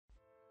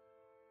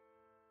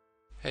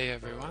Hey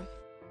everyone,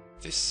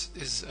 this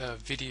is a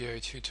video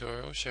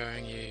tutorial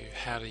showing you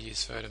how to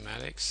use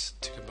Photomatix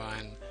to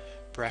combine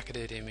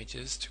bracketed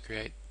images to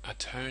create a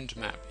toned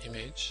map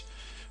image,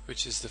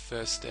 which is the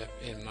first step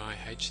in my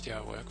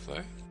HDR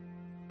workflow.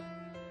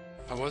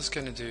 I was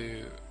going to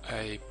do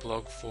a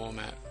blog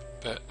format,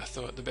 but I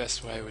thought the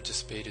best way would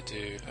just be to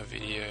do a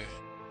video.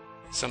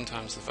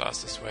 Sometimes the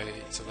fastest way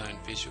to learn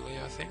visually,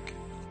 I think.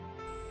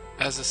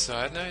 As a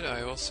side note,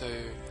 I also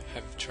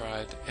have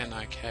tried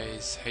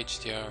Nik's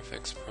HDR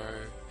Effects Pro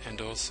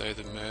and also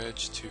the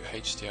merge to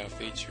HDR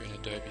feature in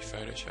Adobe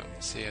Photoshop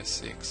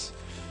CS6,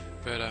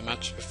 but I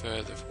much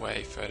prefer the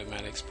way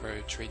Photomatix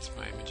Pro treats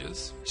my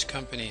images. Each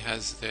company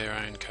has their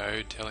own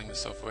code telling the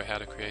software how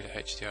to create a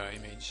HDR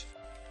image,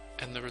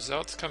 and the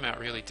results come out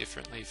really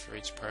differently for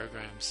each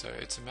program, so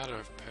it's a matter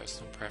of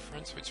personal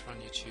preference which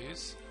one you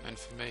choose, and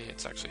for me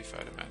it's actually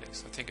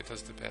Photomatix. I think it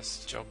does the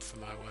best job for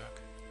my work.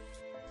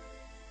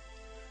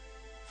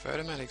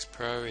 Photomatix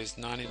Pro is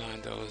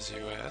 $99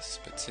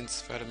 US, but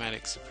since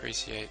Photomatix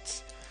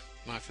appreciates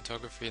my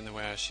photography and the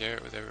way I share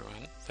it with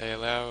everyone, they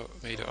allow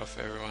me to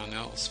offer everyone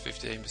else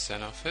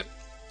 15% off it.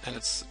 And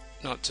it's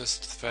not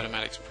just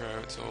Photomatix Pro,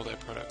 it's all their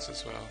products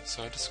as well.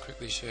 So I'll just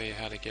quickly show you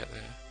how to get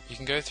there. You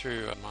can go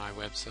through my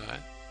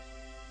website,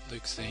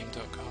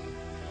 lukezeme.com,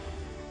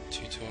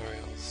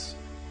 tutorials,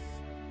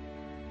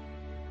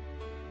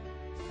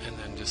 and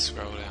then just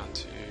scroll down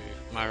to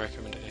my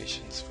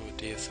recommendations for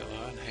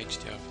DSLR and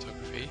HDR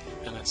photography,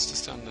 and it's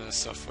just under the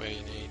software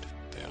you need.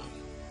 They are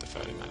the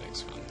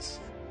Photomatix ones.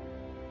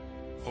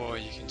 Or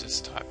you can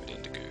just type it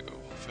into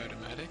Google,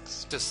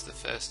 Photomatix. Just the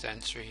first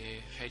entry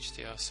here,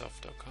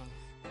 hdrsoft.com.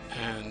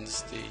 And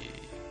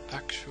the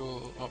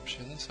actual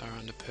options are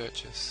under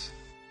purchase.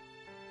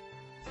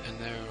 And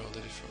there are all the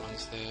different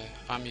ones there.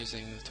 I'm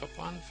using the top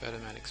one,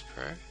 Photomatix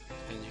Pro,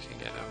 and you can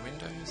get a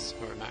Windows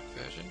or a Mac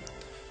version.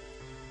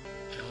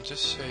 And I'll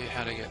just show you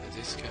how to get the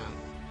discount.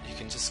 You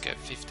can just get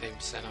 15%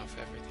 off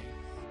everything.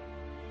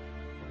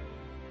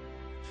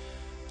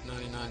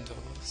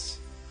 $99.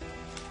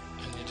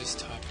 And you just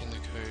type in the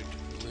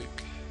code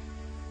Luke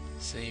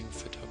Zeme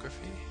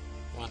Photography,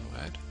 one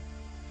word.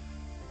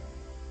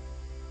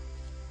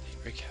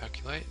 You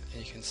recalculate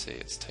and you can see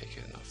it's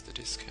taken off the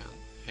discount,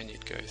 and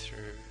you'd go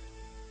through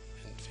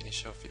and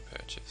finish off your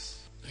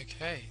purchase.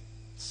 Okay.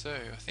 So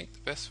I think the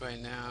best way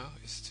now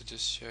is to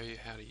just show you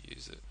how to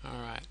use it.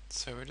 Alright,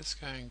 so we're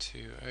just going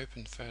to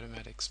open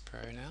Photomatix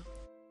Pro now.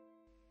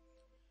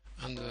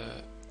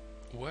 Under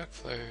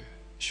Workflow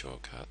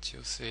Shortcuts,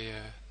 you'll see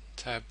a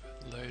tab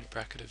Load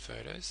Bracketed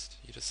Photos.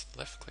 You just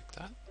left click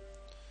that,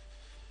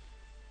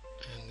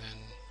 and then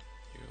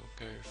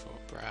you'll go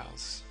for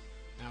Browse.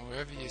 Now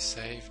wherever you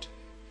saved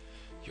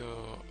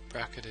your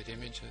bracketed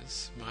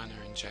images, mine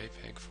are in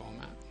JPEG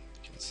format,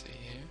 you can see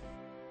here.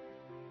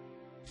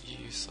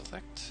 You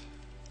select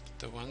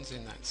the ones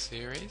in that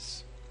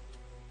series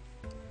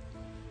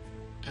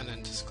and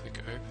then just click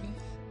open.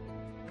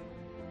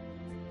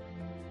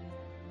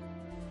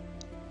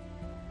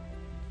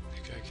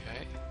 Click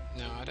OK.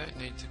 Now I don't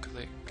need to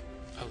click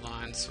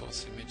align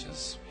source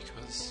images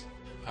because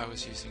I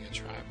was using a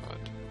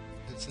tripod.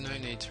 There's no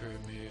need to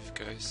remove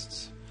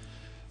ghosts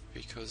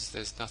because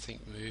there's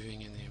nothing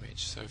moving in the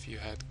image. So if you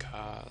had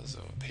cars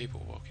or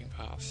people walking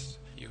past,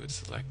 you would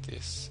select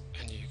this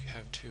and you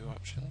have two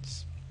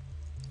options.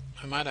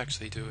 I might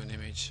actually do an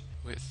image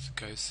with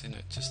ghosts in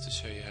it just to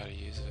show you how to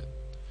use it.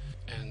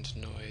 And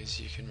noise,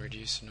 you can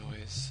reduce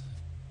noise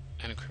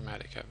and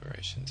chromatic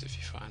aberrations if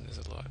you find there's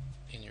a lot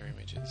in your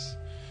images.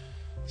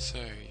 So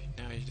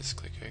now you just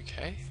click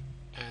OK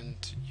and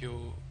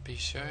you'll be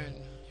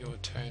shown your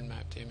tone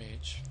mapped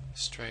image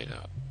straight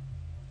up.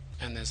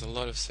 And there's a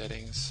lot of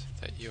settings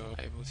that you're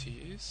able to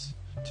use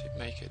to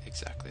make it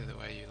exactly the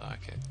way you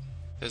like it.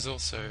 There's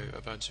also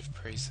a bunch of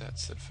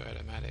presets that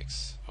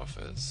Photomatix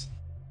offers.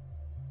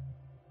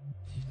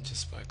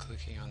 Just by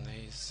clicking on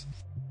these,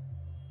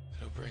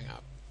 it'll bring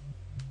up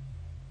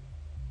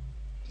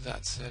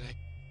that setting.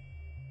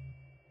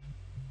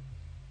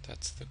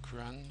 That's the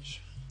grunge.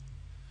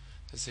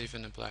 There's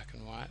even a black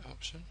and white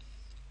option,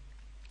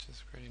 which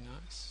is pretty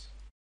nice.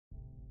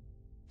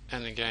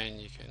 And again,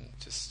 you can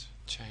just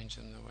change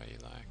them the way you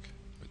like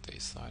with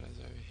these sliders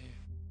over here.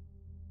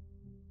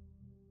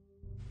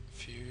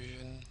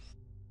 Fusion.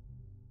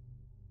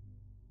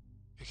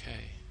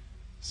 Okay,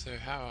 so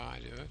how I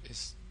do it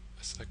is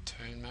I select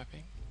tone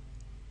mapping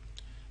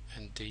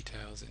and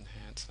details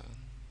enhancer.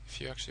 If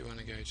you actually want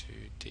to go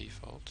to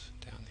default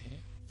down here,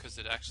 because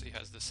it actually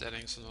has the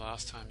settings from the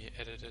last time you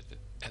edited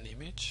an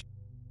image,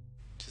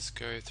 just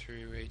go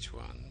through each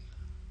one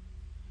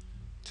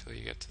till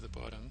you get to the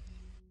bottom.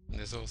 And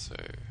there's also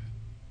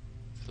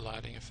the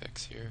lighting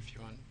effects here if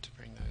you want to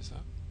bring those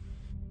up.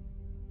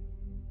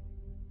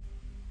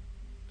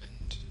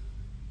 And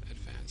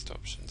advanced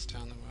options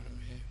down the bottom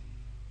here.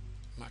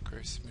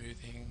 Micro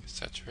smoothing,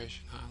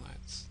 saturation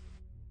highlights.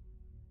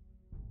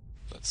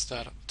 Let's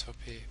start up the top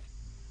here.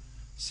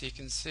 So you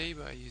can see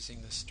by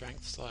using the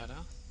strength slider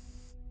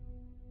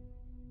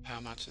how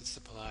much it's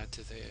applied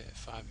to the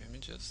 5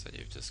 images that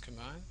you've just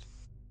combined.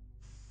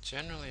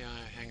 Generally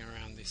I hang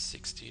around this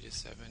 60 to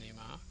 70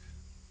 mark.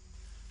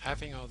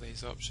 Having all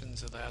these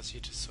options allows you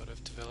to sort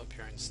of develop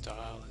your own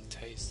style and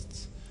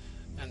tastes,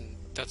 and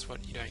that's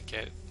what you don't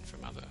get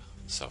from other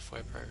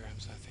software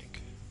programs, I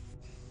think.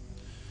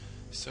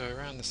 So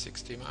around the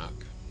 60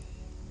 mark.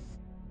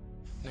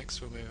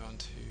 Next we'll move on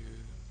to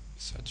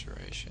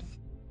saturation.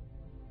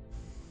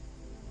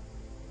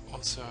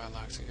 Also I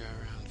like to go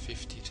around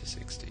 50 to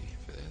 60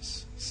 for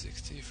this.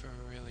 60 for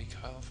a really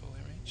colourful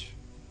image,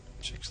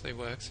 which actually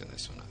works in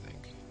this one, I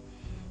think.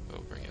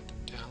 We'll bring it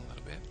down a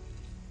little bit.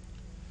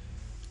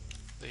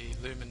 The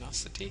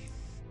luminosity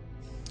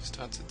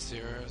starts at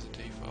 0 as a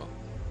default.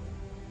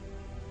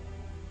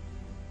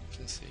 You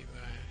can see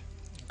by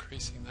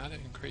increasing that, it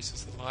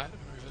increases the light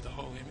over the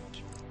whole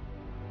image.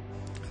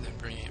 And then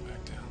bringing it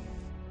back down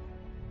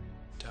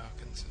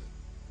darkens it.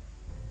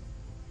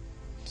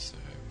 So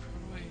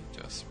probably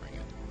just bring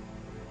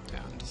it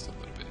down just a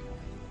little bit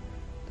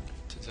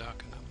to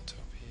darken up the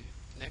top here.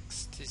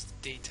 Next is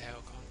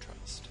detail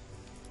contrast.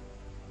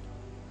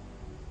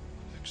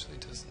 It actually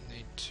doesn't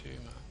need too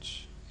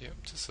much.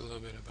 Yep, just a little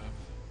bit above.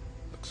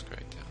 Looks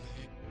great down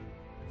here.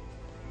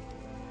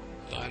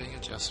 Lighting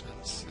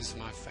adjustments is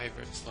my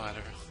favourite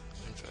slider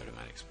in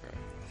Photomatix Pro.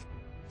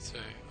 So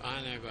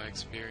I know by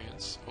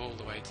experience all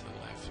the way to the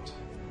left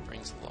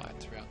brings the light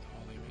throughout the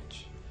whole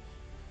image.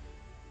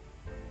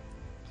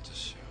 I'll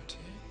just show it to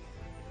you.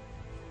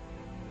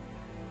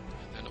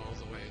 And then all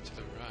the way to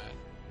the right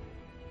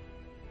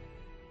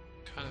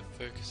kind of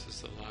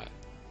focuses the light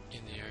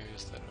in the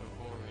areas that are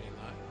already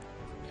light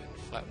and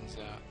flattens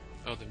out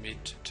all the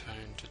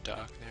mid-tone to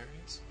darken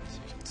areas. So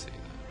you can see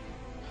that.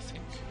 I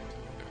think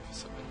I'll go for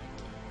something like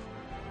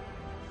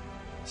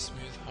that.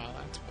 Smooth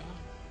highlights bar.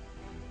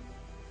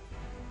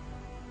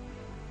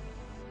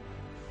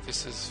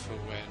 This is for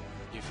when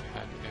you've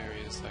had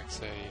areas like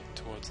say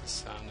towards the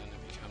sun and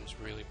it becomes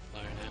really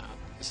blown out.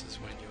 This is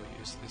when you'll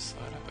use this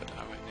slider, but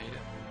I won't need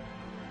it.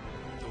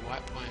 The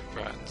white point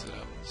brightens it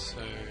up,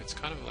 so it's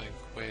kind of like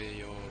where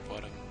your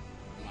bottom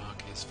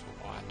mark is for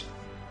white.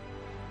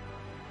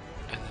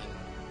 And then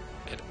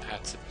it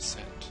adds a %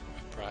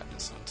 of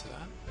brightness onto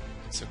that.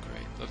 It's a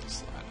great little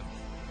slider.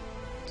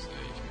 So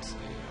you can see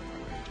I'll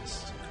probably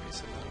just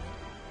increase it a little bit.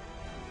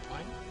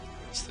 Point.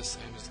 It's the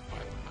same as the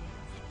white point.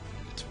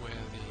 It's where the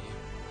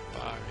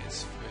bar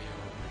is for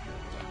your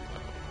black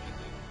level, and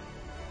then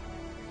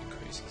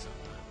increases on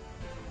that.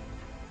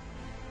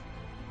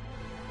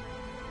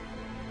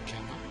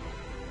 Camera.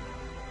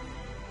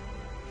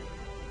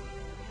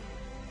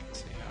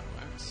 See how it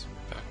works.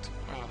 Back to,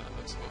 wow, that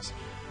looks awesome.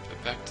 But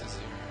back to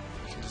 0.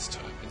 You can just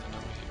type in the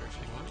number here if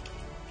you want.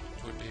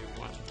 It would be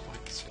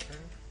 1.0.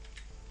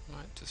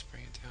 Might just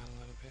bring it down a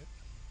little bit.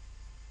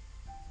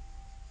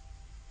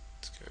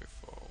 Let's go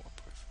for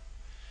 1.4.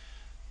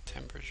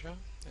 Temperature,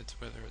 it's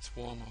whether it's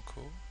warm or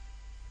cool.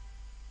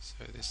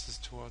 So this is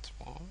towards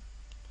warm,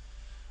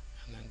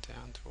 and then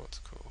down towards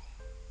cool.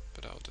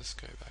 But I'll just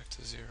go back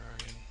to 0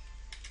 again.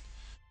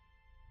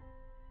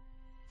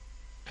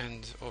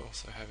 And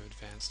also have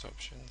advanced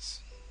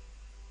options.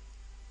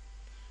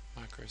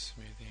 Micro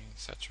smoothing,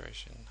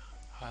 saturation,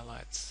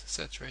 highlights,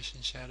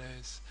 saturation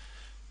shadows,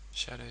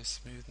 shadow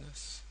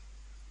smoothness.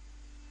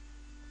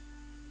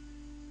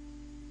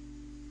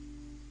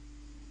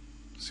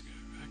 Let's go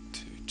back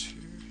to 2.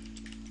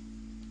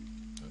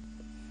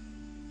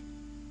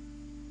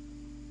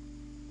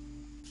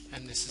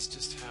 And this is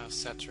just how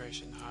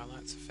saturation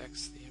highlights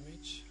affects the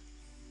image.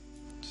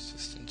 It's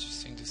just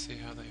interesting to see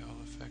how they all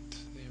affect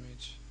the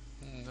image.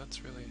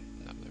 That's really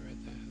another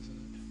red there,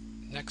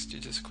 isn't it? Next you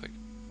just click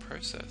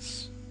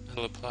process and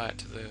it'll apply it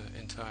to the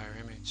entire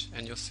image,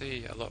 and you'll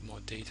see a lot more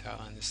detail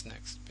in this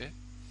next bit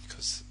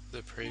because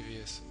the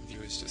previous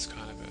view is just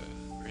kind of a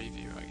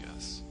preview, I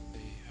guess.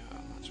 See how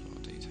much more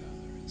detail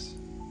there is.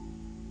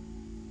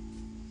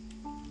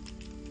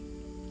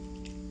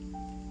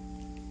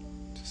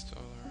 Just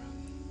all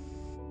around.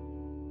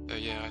 So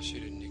yeah, I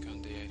shoot a Nikon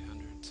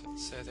D800,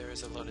 so there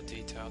is a lot of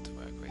detail to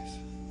work with.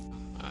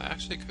 I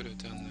actually could have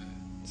done the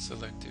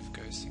selective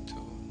ghosting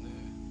tool in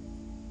there.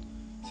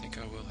 I think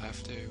I will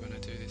have to when I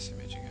do this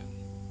image again.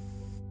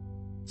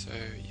 So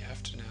you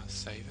have to now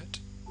save it.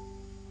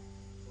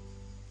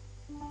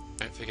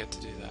 Don't forget to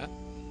do that.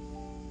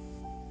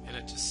 And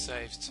it just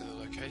saves to the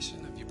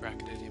location of your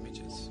bracketed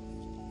images.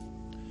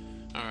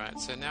 Alright,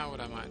 so now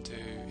what I might do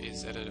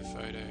is edit a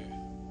photo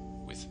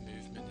with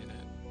movement in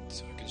it,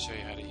 so I can show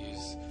you how to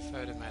use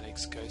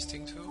Photomatix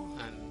ghosting tool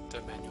and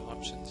the manual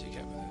options you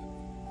get with it.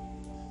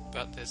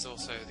 But there's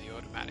also the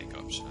automatic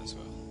option as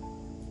well.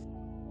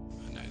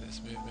 I know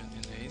there's movement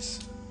in these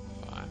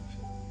 5.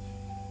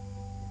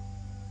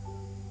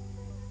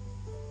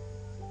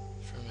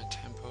 From a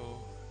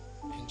temple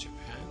in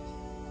Japan.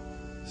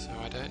 So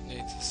I don't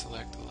need to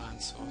select the line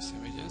source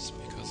images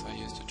because I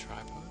used a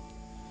tripod.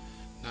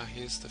 Now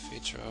here's the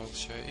feature I'll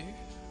show you.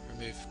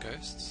 Remove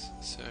ghosts.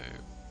 So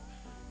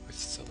with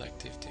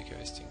selective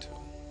deghosting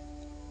tool.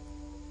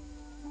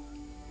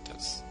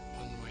 That's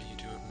one way you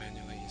do it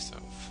manually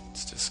yourself.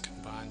 It's just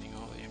combining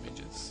all the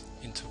images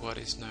into what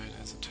is known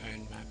as a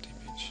tone mapped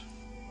image.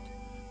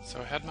 So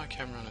I had my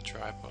camera on a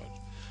tripod,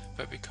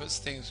 but because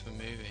things were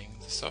moving,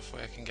 the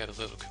software can get a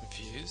little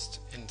confused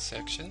in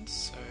sections.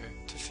 So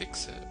to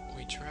fix it,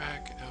 we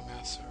drag our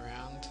mouse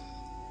around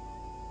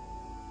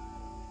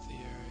the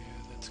area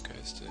that's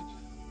ghosted,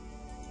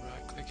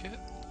 right click it,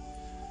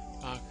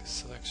 mark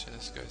selection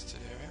as ghosted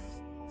area.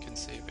 You can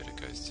see a bit of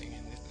ghosting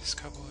in this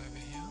couple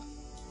over here.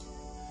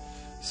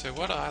 So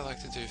what I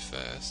like to do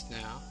first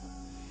now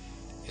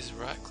is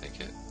right click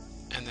it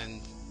and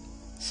then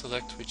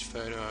select which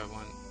photo I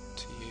want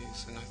to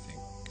use, and I think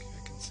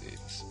I can see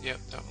this. Yep,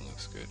 that one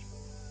looks good.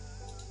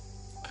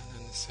 And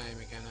then the same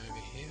again over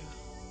here.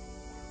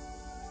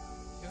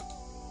 Yep.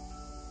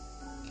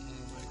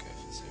 Might go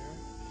for 0.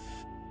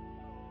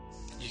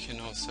 You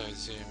can also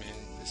zoom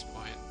in this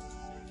point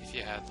if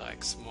you had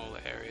like smaller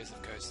areas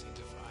of ghosting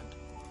to find.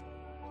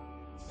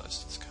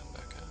 Let's just come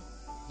back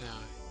up.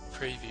 Now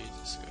preview,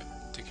 just go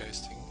to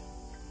ghosting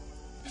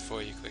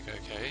before you click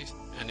OK,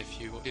 and if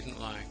you didn't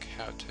like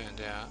how it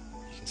turned out,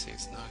 you can see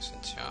it's nice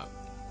and sharp.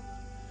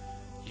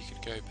 You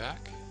could go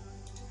back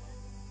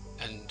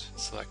and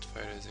select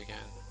photos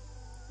again,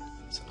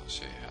 so I'll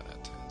show you how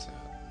that turns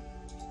out.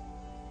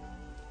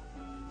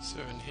 So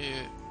in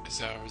here is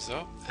our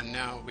result, and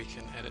now we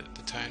can edit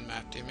the tone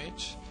mapped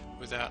image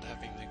without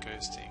having the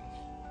ghosting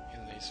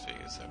in these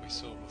figures that we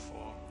saw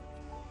before.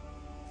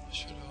 I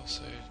should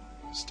also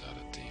start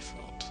at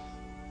default,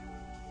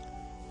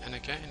 and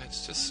again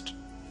it's just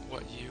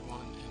what you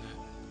want in it.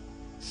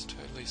 It's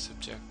totally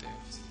subjective,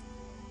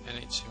 and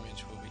each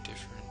image will be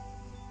different.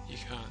 You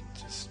can't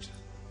just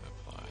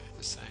apply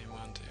the same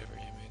one to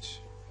every image.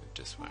 It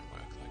just won't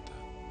work like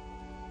that.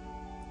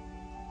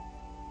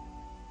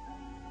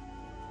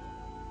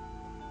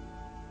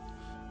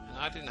 And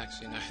I didn't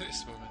actually know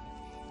this woman.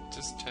 It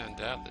just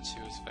turned out that she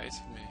was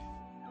facing me.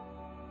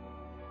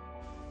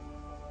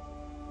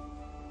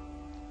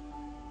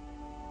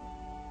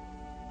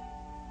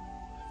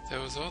 There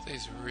was all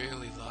these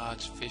really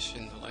large fish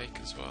in the lake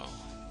as well,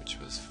 which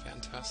was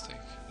fantastic.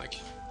 Like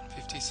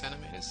 50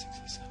 centimeters,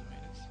 60 centimeters.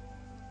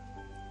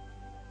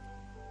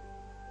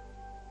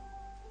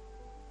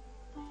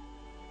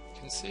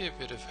 You can see a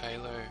bit of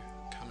halo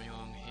coming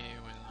along here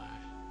when I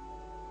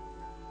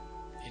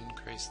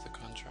increase the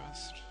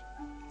contrast,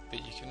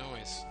 but you can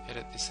always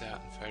edit this out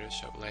in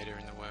Photoshop later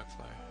in the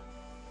workflow.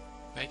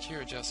 Make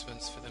your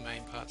adjustments for the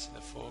main parts in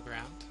the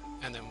foreground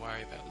and then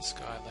worry about the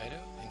sky later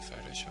in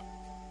Photoshop.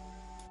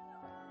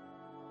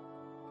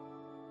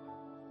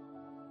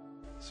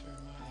 So we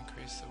might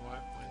increase the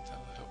white point,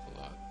 that'll help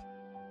a lot.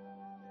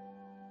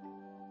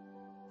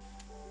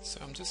 So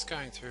I'm just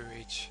going through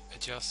each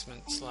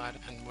adjustment slide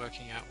and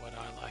working out what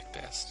I like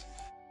best.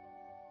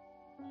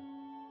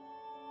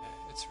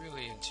 It's a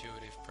really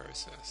intuitive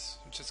process,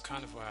 which is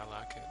kind of why I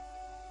like it.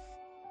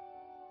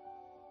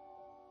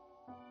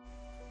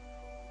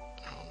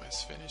 I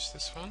almost finished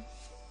this one.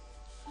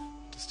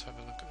 Just have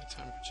a look at the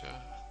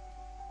temperature,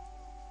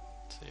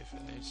 see if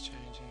it needs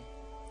changing.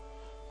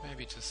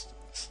 Maybe just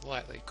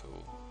slightly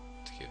cool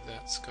to give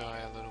that sky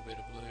a little bit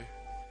of blue.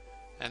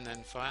 And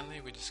then finally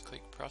we just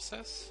click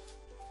process,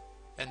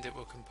 and it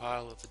will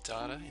compile all the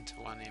data into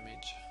one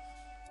image.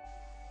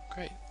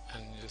 Great,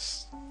 and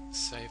just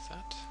save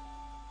that.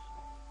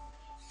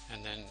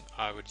 And then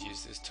I would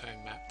use this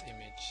tone mapped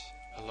image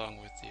along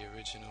with the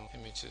original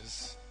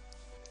images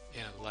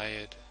in a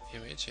layered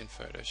image in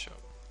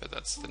Photoshop. But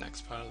that's the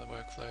next part of the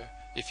workflow.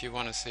 If you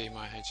want to see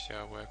my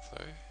HDR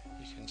workflow,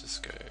 you can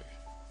just go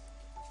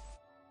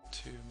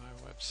to my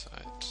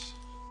website,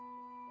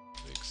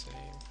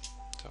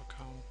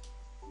 Zeme.com,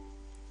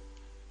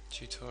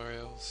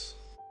 tutorials,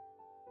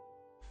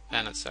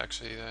 and it's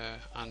actually there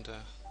under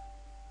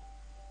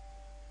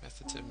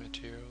methods and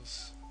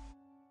materials.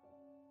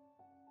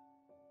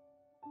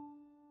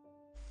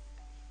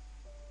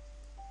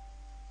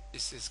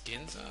 This is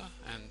Ginza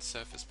and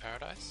Surface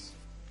Paradise,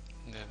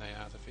 and there they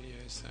are, the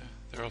videos there.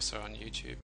 They're also on YouTube.